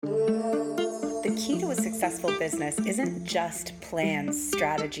The key to a successful business isn't just plans,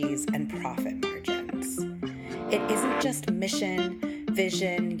 strategies, and profit margins. It isn't just mission,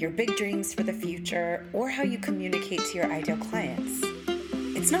 vision, your big dreams for the future, or how you communicate to your ideal clients.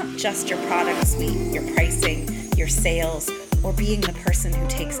 It's not just your product suite, your pricing, your sales, or being the person who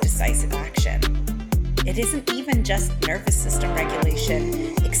takes decisive action. It isn't even just nervous system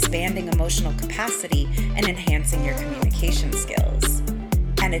regulation, expanding emotional capacity, and enhancing your communication skills.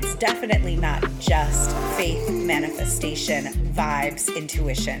 And it's definitely not just faith, manifestation, vibes,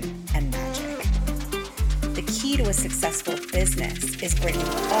 intuition, and magic. The key to a successful business is bringing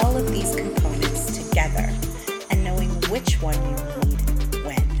all of these components together and knowing which one you need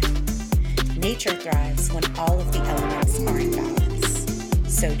when. Nature thrives when all of the elements are in balance.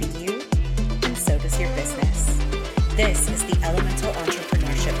 So do you, and so does your business. This is the Elemental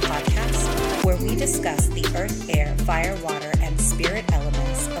Entrepreneurship Podcast, where we discuss the earth, air, fire, water, and spirit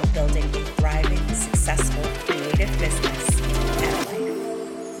elements of building a thriving, successful, creative business and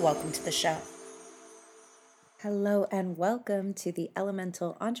life. Welcome to the show. Hello and welcome to the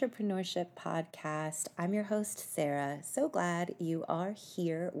Elemental Entrepreneurship Podcast. I'm your host, Sarah. So glad you are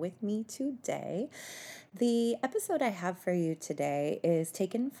here with me today. The episode I have for you today is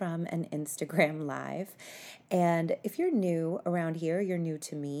taken from an Instagram Live. And if you're new around here, you're new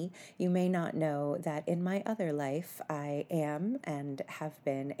to me, you may not know that in my other life, I am and have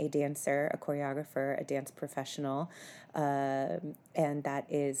been a dancer, a choreographer, a dance professional. And that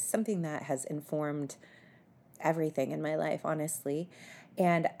is something that has informed everything in my life, honestly.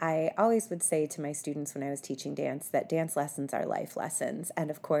 And I always would say to my students when I was teaching dance that dance lessons are life lessons. And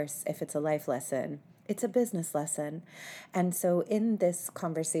of course, if it's a life lesson, it's a business lesson. And so in this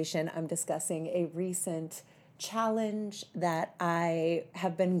conversation, I'm discussing a recent challenge that I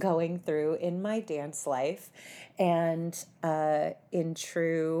have been going through in my dance life. And in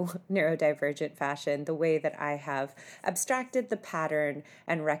true neurodivergent fashion, the way that I have abstracted the pattern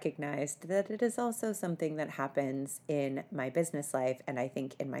and recognized that it is also something that happens in my business life and I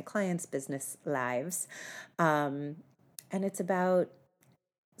think in my clients' business lives. And it's about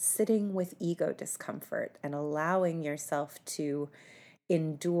sitting with ego discomfort and allowing yourself to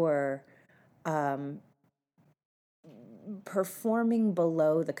endure performing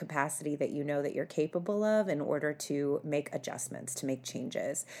below the capacity that you know that you're capable of in order to make adjustments, to make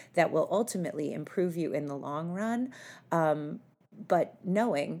changes that will ultimately improve you in the long run. But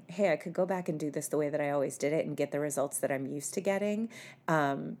knowing, hey, I could go back and do this the way that I always did it and get the results that I'm used to getting.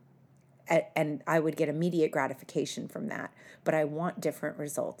 And I would get immediate gratification from that, but I want different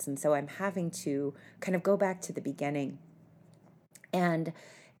results. And so I'm having to kind of go back to the beginning. And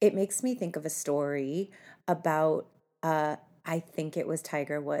it makes me think of a story about, I think it was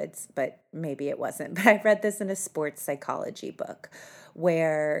Tiger Woods, but maybe it wasn't. But I read this in a sports psychology book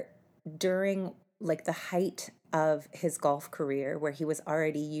where during like the height of his golf career, where he was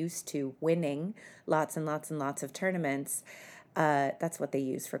already used to winning lots and lots and lots of tournaments, that's what they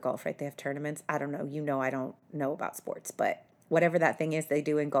use for golf, right? They have tournaments. I don't know. I don't know about sports, but whatever that thing is they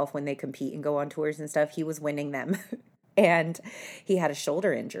do in golf when they compete and go on tours and stuff, he was winning them. And he had a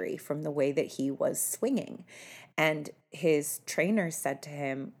shoulder injury from the way that he was swinging. And his trainer said to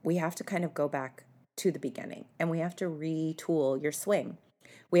him, we have to kind of go back to the beginning and we have to retool your swing.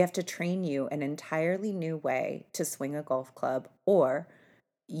 We have to train you an entirely new way to swing a golf club, or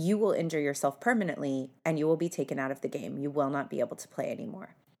you will injure yourself permanently and you will be taken out of the game. You will not be able to play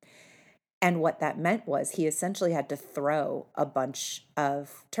anymore. And what that meant was he essentially had to throw a bunch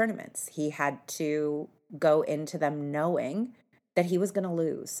of tournaments. He had to go into them knowing that he was going to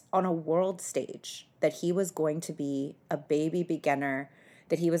lose on a world stage, that he was going to be a baby beginner,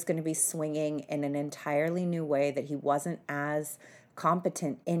 that he was going to be swinging in an entirely new way that he wasn't as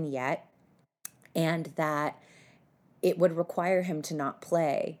competent in yet, and that it would require him to not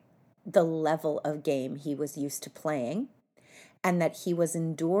play the level of game he was used to playing, and that he was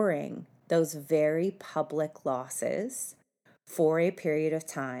enduring those very public losses for a period of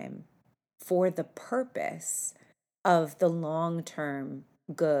time for the purpose of the long-term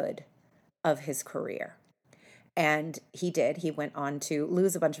good of his career. And he did. He went on to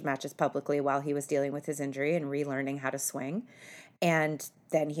lose a bunch of matches publicly while he was dealing with his injury and relearning how to swing. And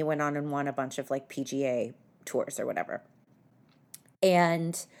then he went on and won a bunch of like PGA tours or whatever.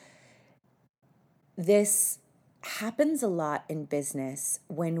 And this happens a lot in business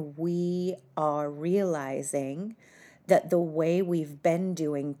when we are realizing that the way we've been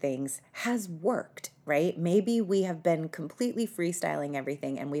doing things has worked, right? Maybe we have been completely freestyling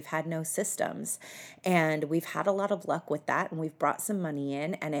everything and we've had no systems and we've had a lot of luck with that and we've brought some money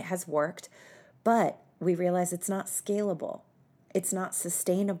in and it has worked, but we realize it's not scalable. It's not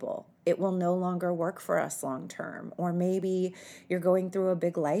sustainable. it will no longer work for us long term. Or maybe you're going through a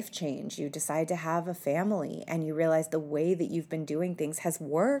big life change. You decide to have a family and you realize the way that you've been doing things has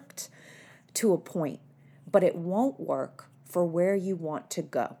worked to a point, but it won't work for where you want to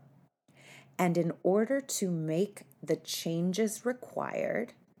go. And in order to make the changes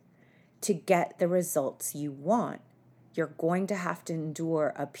required to get the results you want, you're going to have to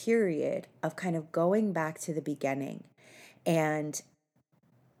endure a period of kind of going back to the beginning and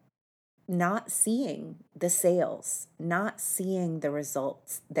not seeing the sales, not seeing the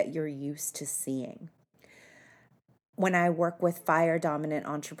results that you're used to seeing. When I work with fire dominant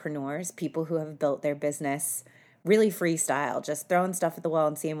entrepreneurs, people who have built their business really freestyle, just throwing stuff at the wall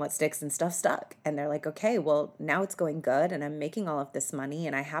and seeing what sticks, and stuff stuck. And they're like, okay, well, now it's going good and I'm making all of this money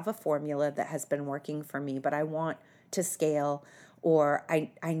and I have a formula that has been working for me, but I want to scale, or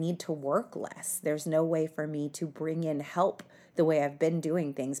I need to work less. There's no way for me to bring in help the way I've been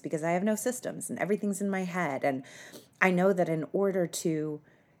doing things because I have no systems and everything's in my head. And I know that in order to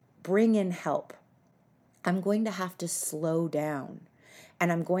bring in help, I'm going to have to slow down,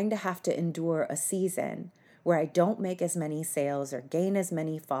 and I'm going to have to endure a season where I don't make as many sales or gain as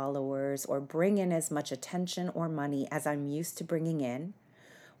many followers or bring in as much attention or money as I'm used to bringing in,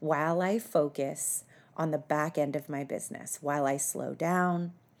 while I focus on the back end of my business, while I slow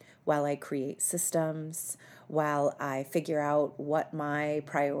down, while I create systems, while I figure out what my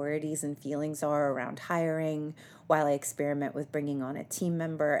priorities and feelings are around hiring, while I experiment with bringing on a team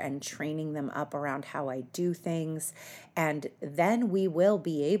member and training them up around how I do things. And then we will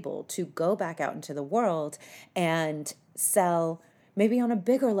be able to go back out into the world and sell maybe on a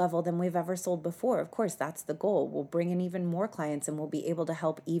bigger level than we've ever sold before. Of course, that's the goal. We'll bring in even more clients and we'll be able to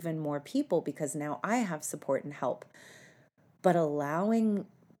help even more people because now I have support and help. But allowing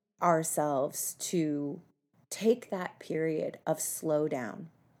ourselves to take that period of slowdown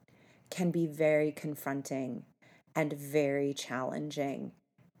can be very confronting and very challenging,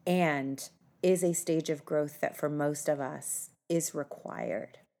 and is a stage of growth that for most of us is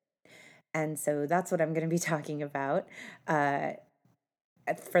required. And so that's what I'm going to be talking about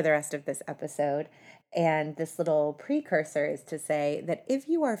for the rest of this episode. And this little precursor is to say that if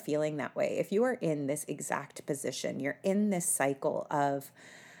you are feeling that way, if you are in this exact position, you're in this cycle of,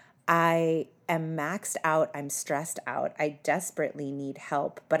 I am maxed out, I'm stressed out, I desperately need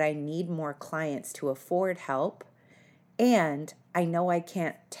help, but I need more clients to afford help. And I know I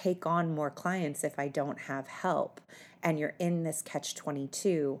can't take on more clients if I don't have help. And you're in this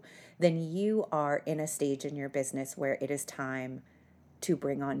catch-22, then you are in a stage in your business where it is time to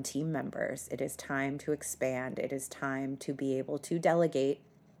bring on team members. It is time to expand. It is time to be able to delegate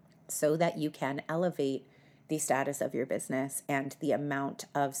so that you can elevate the status of your business and the amount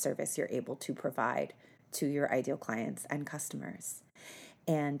of service you're able to provide to your ideal clients and customers.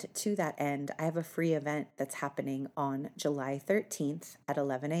 And to that end, I have a free event that's happening on July 13th at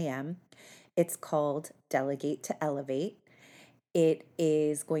 11 a.m. It's called Delegate to Elevate. It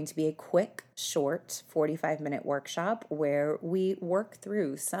is going to be a quick, short 45-minute workshop where we work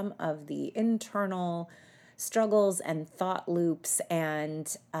through some of the internal struggles and thought loops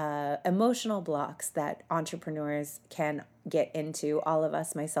and emotional blocks that entrepreneurs can get into, all of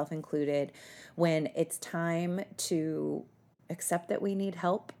us, myself included, when it's time to accept that we need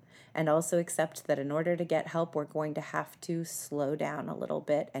help, and also accept that in order to get help, we're going to have to slow down a little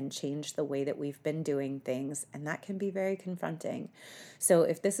bit and change the way that we've been doing things. And that can be very confronting. So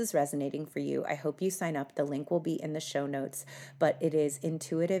if this is resonating for you, I hope you sign up. The link will be in the show notes, but it is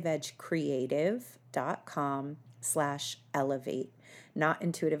intuitiveedgecreative.com/elevate, not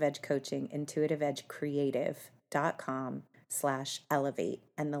Intuitive Edge Coaching, intuitiveedgecreative.com/elevate.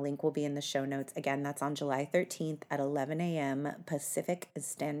 And the link will be in the show notes. Again, that's on July 13th at 11 a.m. Pacific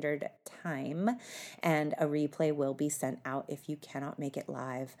Standard Time. And a replay will be sent out if you cannot make it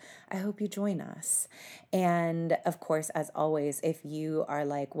live. I hope you join us. And of course, as always, if you are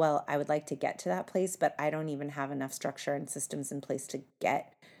like, well, I would like to get to that place, but I don't even have enough structure and systems in place to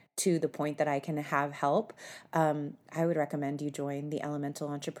get to the point that I can have help, I would recommend you join the Elemental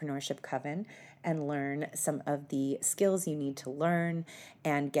Entrepreneurship Coven and learn some of the skills you need to learn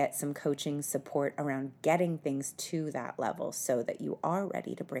and get some coaching support around getting things to that level so that you are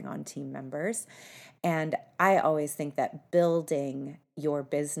ready to bring on team members. And I always think that building your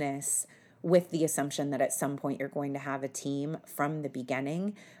business with the assumption that at some point you're going to have a team from the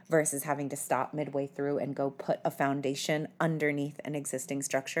beginning versus having to stop midway through and go put a foundation underneath an existing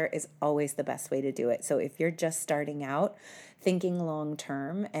structure is always the best way to do it. So if you're just starting out, thinking long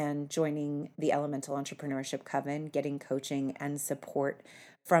term and joining the Elemental Entrepreneurship Coven, getting coaching and support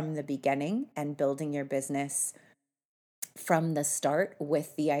from the beginning and building your business from the start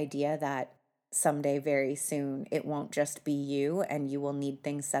with the idea that someday, very soon, it won't just be you and you will need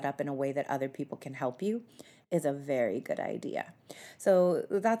things set up in a way that other people can help you is a very good idea. So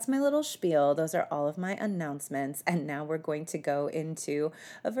that's my little spiel. Those are all of my announcements. And now we're going to go into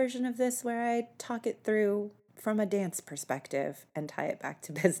a version of this where I talk it through from a dance perspective and tie it back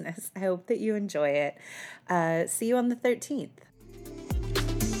to business. I hope that you enjoy it. See you on the 13th.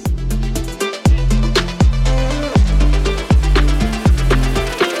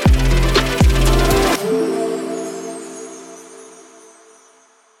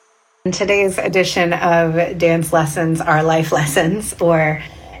 Today's edition of Dance Lessons Are Life Lessons, or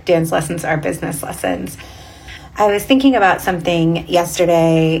Dance Lessons Are Business Lessons. I was thinking about something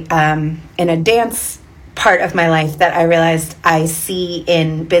yesterday in a dance part of my life that I realized I see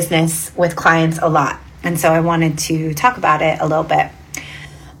in business with clients a lot. And so I wanted to talk about it a little bit.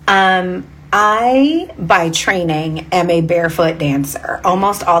 I, by training, am a barefoot dancer.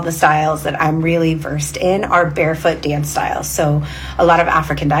 Almost all the styles that I'm really versed in are barefoot dance styles. So a lot of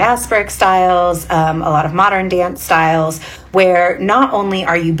African diasporic styles, a lot of modern dance styles, where not only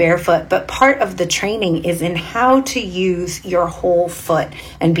are you barefoot, but part of the training is in how to use your whole foot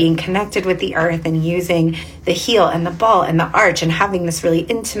and being connected with the earth and using the heel and the ball and the arch and having this really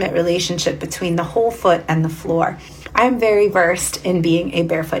intimate relationship between the whole foot and the floor. I'm very versed in being a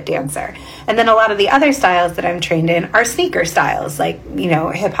barefoot dancer. And then a lot of the other styles that I'm trained in are sneaker styles, like,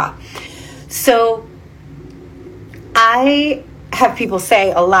 hip hop. So I have people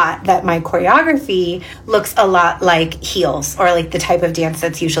say a lot that my choreography looks a lot like heels, or like the type of dance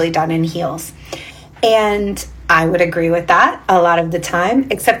that's usually done in heels. And I would agree with that a lot of the time,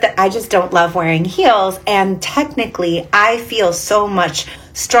 except that I just don't love wearing heels. And technically, I feel so much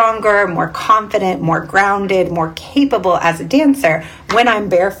stronger, more confident, more grounded, more capable as a dancer when I'm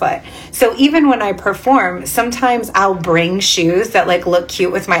barefoot. So even when I perform, sometimes I'll bring shoes that look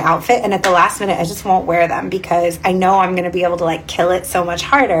cute with my outfit, and at the last minute I just won't wear them because I know I'm going to be able to kill it so much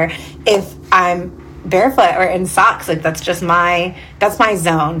harder if I'm barefoot or in socks. That's my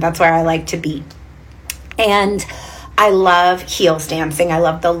zone. That's where I like to be. And I love heels dancing. I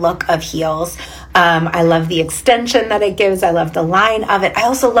love the look of heels. I love the extension that it gives. I love the line of it. I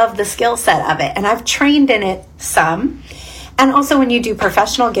also love the skill set of it. And I've trained in it some. And also when you do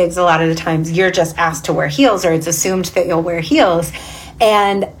professional gigs, a lot of the times you're just asked to wear heels, or it's assumed that you'll wear heels.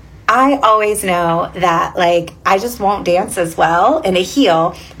 And I always know that I just won't dance as well in a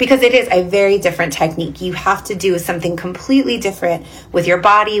heel because it is a very different technique. You have to do something completely different with your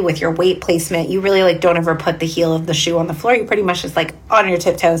body, with your weight placement. You really don't ever put the heel of the shoe on the floor. You pretty much just on your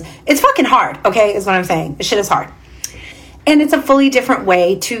tiptoes. It's fucking hard, okay, is what I'm saying. This shit is hard. And it's a fully different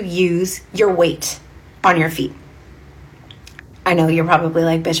way to use your weight on your feet. I know you're probably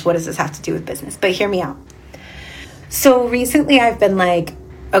like, bitch, what does this have to do with business? But hear me out. So recently I've been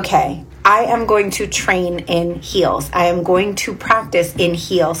okay, I am going to train in heels. I am going to practice in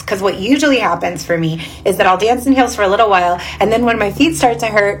heels, because what usually happens for me is that I'll dance in heels for a little while, and then when my feet start to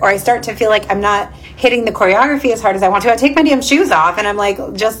hurt or I start to feel like I'm not hitting the choreography as hard as I want to, I take my damn shoes off and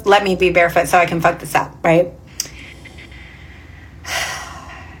I'm just let me be barefoot so I can fuck this up, right?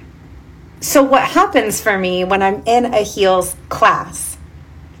 So what happens for me when I'm in a heels class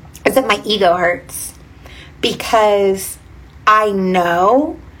is that my ego hurts, because I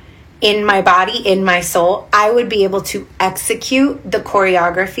know in my body, in my soul, I would be able to execute the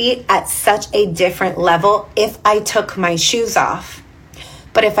choreography at such a different level if I took my shoes off.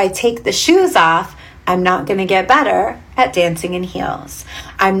 But if I take the shoes off, I'm not going to get better at dancing in heels.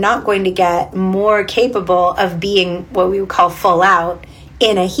 I'm not going to get more capable of being what we would call full out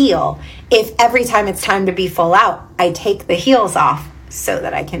in a heel if every time it's time to be full out, I take the heels off so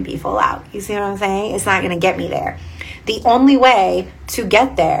that I can be full out. You see what I'm saying? It's not going to get me there. The only way to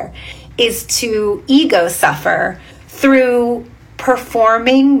get there is to ego suffer through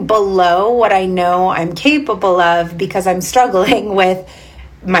performing below what I know I'm capable of, because I'm struggling with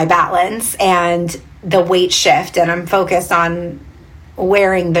my balance and the weight shift, and I'm focused on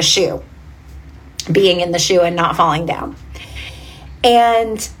wearing the shoe, being in the shoe and not falling down.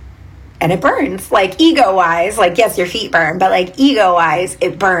 And it burns, ego-wise, yes, your feet burn, but ego-wise,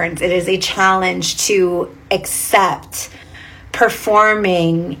 it burns. It is a challenge to accept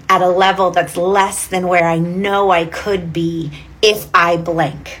performing at a level that's less than where I know I could be if I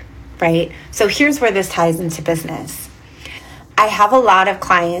blank, right? So here's where this ties into business. I have a lot of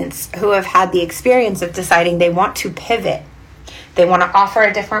clients who have had the experience of deciding they want to pivot. They want to offer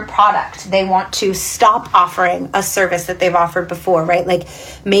a different product. They want to stop offering a service that they've offered before, right?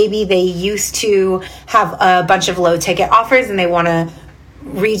 Maybe they used to have a bunch of low ticket offers and they want to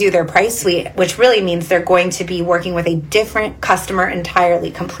redo their price suite, which really means they're going to be working with a different customer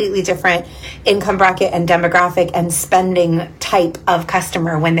entirely, completely different income bracket and demographic and spending type of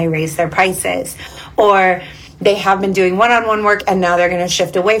customer when they raise their prices. Or they have been doing one-on-one work and now they're going to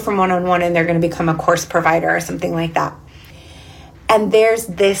shift away from one-on-one and they're going to become a course provider or something like that. And there's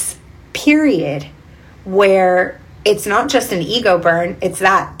this period where it's not just an ego burn, it's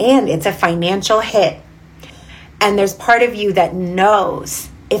that, and it's a financial hit. And there's part of you that knows,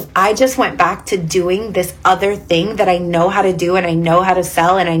 if I just went back to doing this other thing that I know how to do and I know how to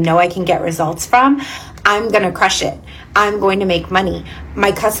sell and I know I can get results from, I'm going to crush it. I'm going to make money.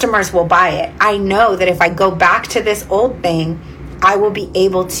 My customers will buy it. I know that if I go back to this old thing, I will be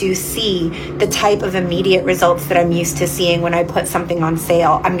able to see the type of immediate results that I'm used to seeing when I put something on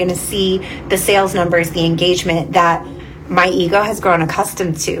sale. I'm going to see the sales numbers, the engagement that my ego has grown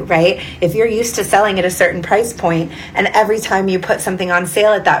accustomed to, right? If you're used to selling at a certain price point and every time you put something on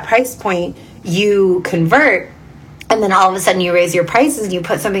sale at that price point, you convert, and then all of a sudden you raise your prices and you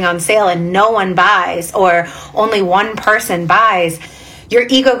put something on sale and no one buys, or only one person buys, your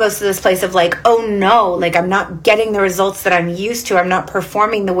ego goes to this place of like, oh no, like I'm not getting the results that I'm used to. I'm not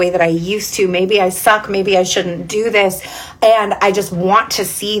performing the way that I used to. Maybe I suck. Maybe I shouldn't do this. And I just want to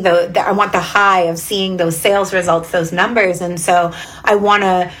see I want the high of seeing those sales results, those numbers. And so I want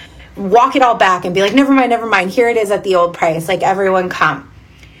to walk it all back and be like, never mind. Here it is at the old price. Like, everyone come.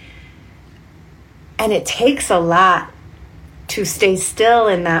 And it takes a lot to stay still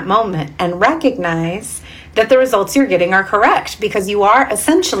in that moment and recognize that the results you're getting are correct, because you are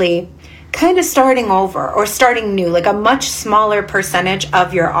essentially kind of starting over or starting new. Like, a much smaller percentage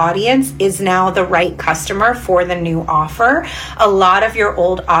of your audience is now the right customer for the new offer. A lot of your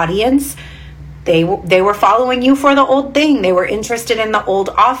old audience, they were following you for the old thing. They were interested in the old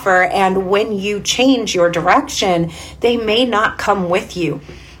offer. And when you change your direction, they may not come with you.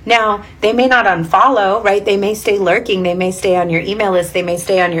 Now, they may not unfollow, right? They may stay lurking. They may stay on your email list. They may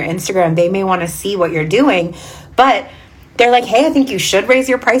stay on your Instagram. They may want to see what you're doing, but they're like, hey, I think you should raise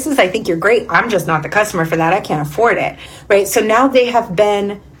your prices. I think you're great. I'm just not the customer for that. I can't afford it, right? So now they have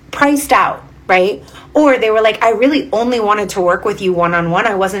been priced out, right? Or they were like, I really only wanted to work with you one-on-one.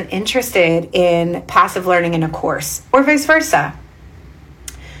 I wasn't interested in passive learning in a course, or vice versa.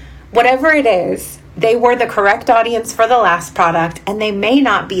 Whatever it is, they were the correct audience for the last product, and they may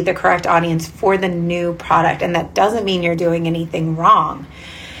not be the correct audience for the new product. And that doesn't mean you're doing anything wrong.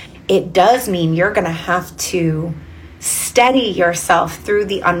 It does mean you're going to have to steady yourself through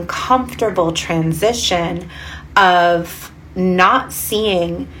the uncomfortable transition of not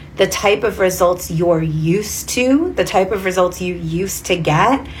seeing the type of results you're used to, the type of results you used to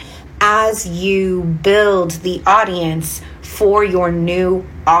get as you build the audience for your new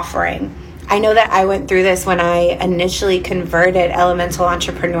offering. I know that I went through this when I initially converted Elemental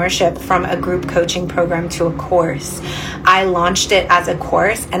Entrepreneurship from a group coaching program to a course. I launched it as a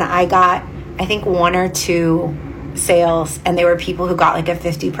course and I got, I think, 1 or 2 sales, and they were people who got like a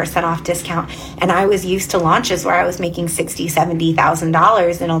 50% off discount. And I was used to launches where I was making $60,000,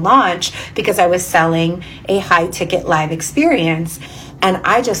 $70,000 in a launch because I was selling a high ticket live experience. And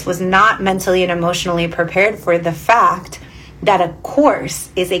I just was not mentally and emotionally prepared for the fact that a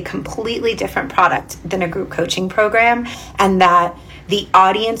course is a completely different product than a group coaching program, and that the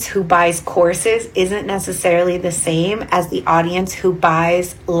audience who buys courses isn't necessarily the same as the audience who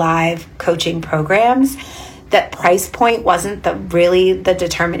buys live coaching programs. That price point wasn't really the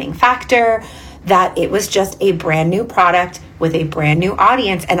determining factor, that it was just a brand new product with a brand new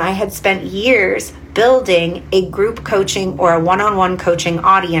audience. And I had spent years building a group coaching or a one-on-one coaching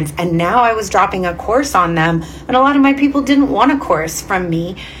audience. And now I was dropping a course on them. And a lot of my people didn't want a course from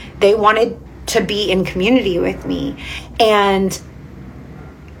me. They wanted to be in community with me. And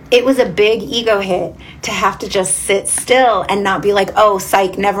it was a big ego hit to have to just sit still and not be like, oh,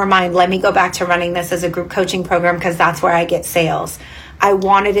 psych, never mind. Let me go back to running this as a group coaching program because that's where I get sales. I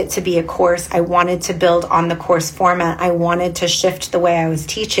wanted it to be a course. I wanted to build on the course format. I wanted to shift the way I was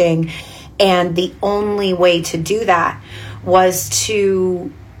teaching. And the only way to do that was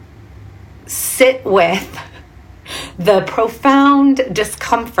to sit with the profound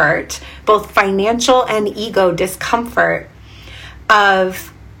discomfort, both financial and ego discomfort,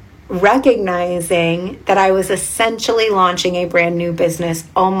 of recognizing that I was essentially launching a brand new business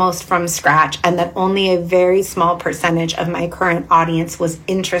almost from scratch, and that only a very small percentage of my current audience was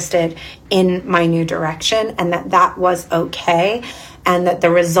interested in my new direction, and that was okay, and that the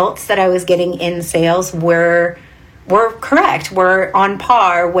results that I was getting in sales were correct, were on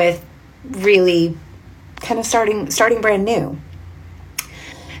par with really kind of starting brand new.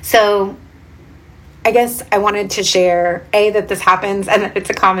 So I guess I wanted to share, that this happens and that it's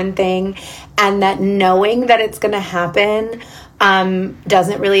a common thing, and that knowing that it's going to happen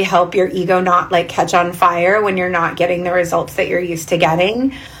doesn't really help your ego not like catch on fire when you're not getting the results that you're used to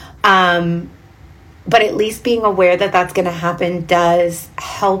getting. But at least being aware that that's going to happen does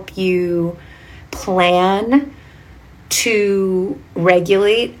help you plan to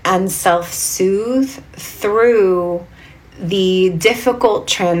regulate and self-soothe through the difficult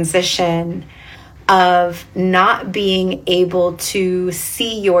transition of not being able to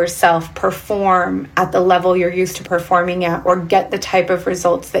see yourself perform at the level you're used to performing at, or get the type of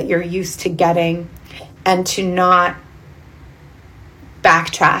results that you're used to getting, and to not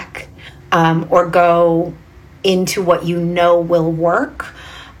backtrack or go into what you know will work,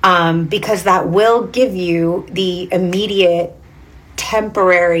 because that will give you the immediate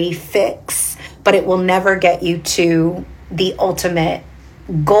temporary fix, but it will never get you to the ultimate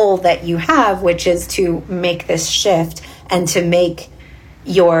goal that you have, which is to make this shift and to make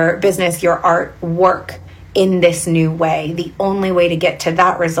your business, your art work in this new way. The only way to get to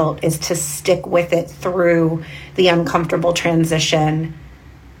that result is to stick with it through the uncomfortable transition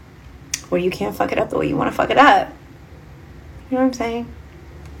where you can't fuck it up the way you want to fuck it up. You know what I'm saying?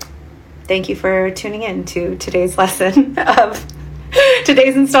 Thank you for tuning in to today's lesson of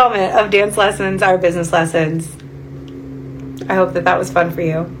today's installment of Dance Lessons, Our Business Lessons. I hope that was fun for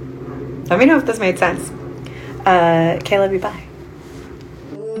you. Let me know if this made sense. Okay, love you, bye.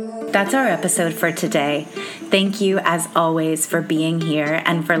 That's our episode for today. Thank you, as always, for being here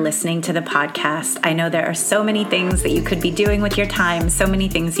and for listening to the podcast. I know there are so many things that you could be doing with your time, so many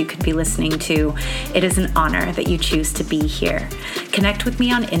things you could be listening to. It is an honor that you choose to be here. Connect with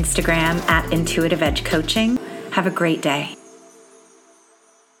me on Instagram at Intuitive Edge Coaching. Have a great day.